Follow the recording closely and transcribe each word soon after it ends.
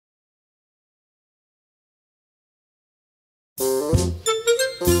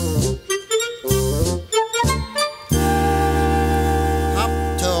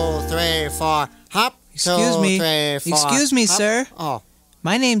4. Hop. Excuse 2, me. 3, 4. Excuse me, Hop. sir. Oh.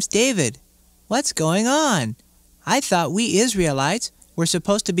 My name's David. What's going on? I thought we Israelites were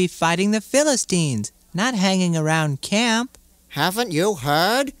supposed to be fighting the Philistines, not hanging around camp. Haven't you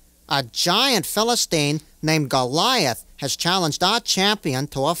heard? A giant Philistine named Goliath has challenged our champion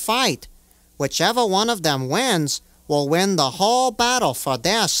to a fight. Whichever one of them wins will win the whole battle for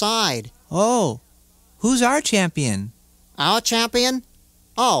their side. Oh, who's our champion? Our champion?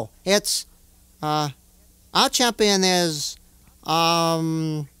 Oh, it's, our champion is,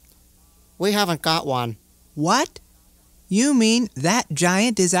 we haven't got one. What? You mean that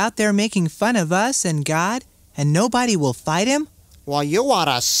giant is out there making fun of us and God, and nobody will fight him? Well, you ought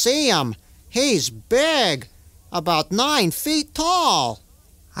to see him. He's big, about 9 feet tall.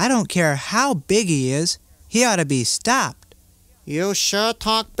 I don't care how big he is. He ought to be stopped. You sure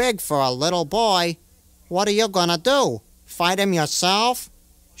talk big for a little boy. What are you gonna do? Fight him yourself?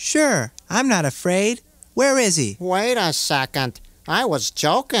 Sure, I'm not afraid. Where is he? Wait a second. I was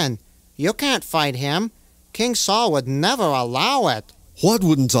joking. You can't fight him. King Saul would never allow it. What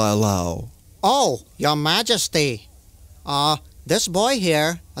wouldn't I allow? Oh, Your Majesty. This boy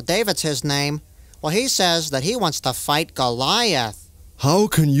here, David's his name, well, he says that he wants to fight Goliath. How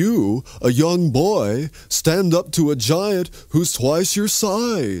can you, a young boy, stand up to a giant who's twice your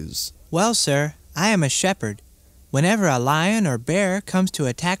size? Well, sir, I am a shepherd. Whenever a lion or bear comes to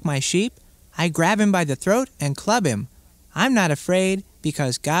attack my sheep, I grab him by the throat and club him. I'm not afraid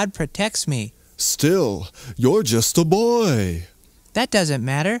because God protects me. Still, you're just a boy. That doesn't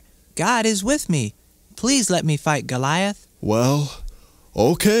matter. God is with me. Please let me fight Goliath. Well,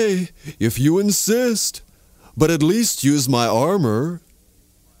 okay, if you insist. But at least use my armor.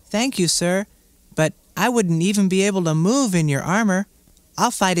 Thank you, sir. But I wouldn't even be able to move in your armor. I'll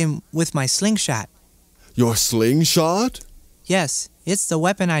fight him with my slingshot. Your slingshot? Yes, it's the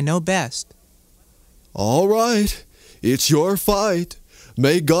weapon I know best. All right, it's your fight.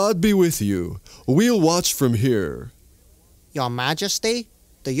 May God be with you. We'll watch from here. Your Majesty,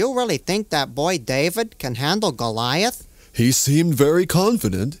 do you really think that boy David can handle Goliath? He seemed very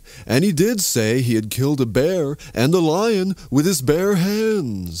confident, and he did say he had killed a bear and a lion with his bare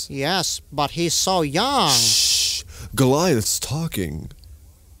hands. Yes, but he's so young. Shh! Goliath's talking.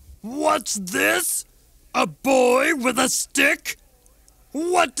 What's this? A boy with a stick?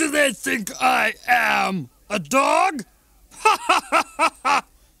 What do they think I am? A dog? Ha ha ha ha ha!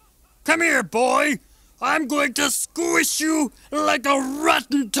 Come here, boy. I'm going to squish you like a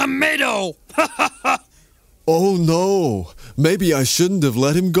rotten tomato. Ha ha ha! Oh no, maybe I shouldn't have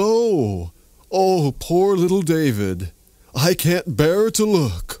let him go. Oh, poor little David. I can't bear to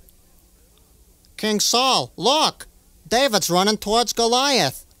look. King Saul, look! David's running towards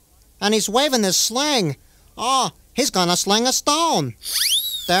Goliath. And he's waving his sling. Oh, he's gonna sling a stone.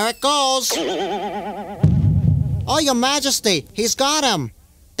 There it goes. Oh, Your Majesty, he's got him.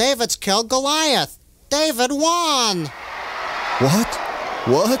 David's killed Goliath. David won. What?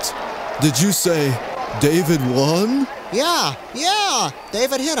 What? Did you say David won? Yeah.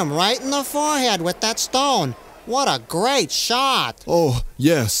 David hit him right in the forehead with that stone. What a great shot. Oh,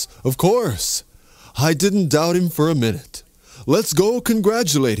 yes, of course. I didn't doubt him for a minute. Let's go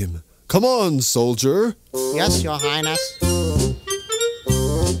congratulate him. Come on, soldier. Yes, Your Highness.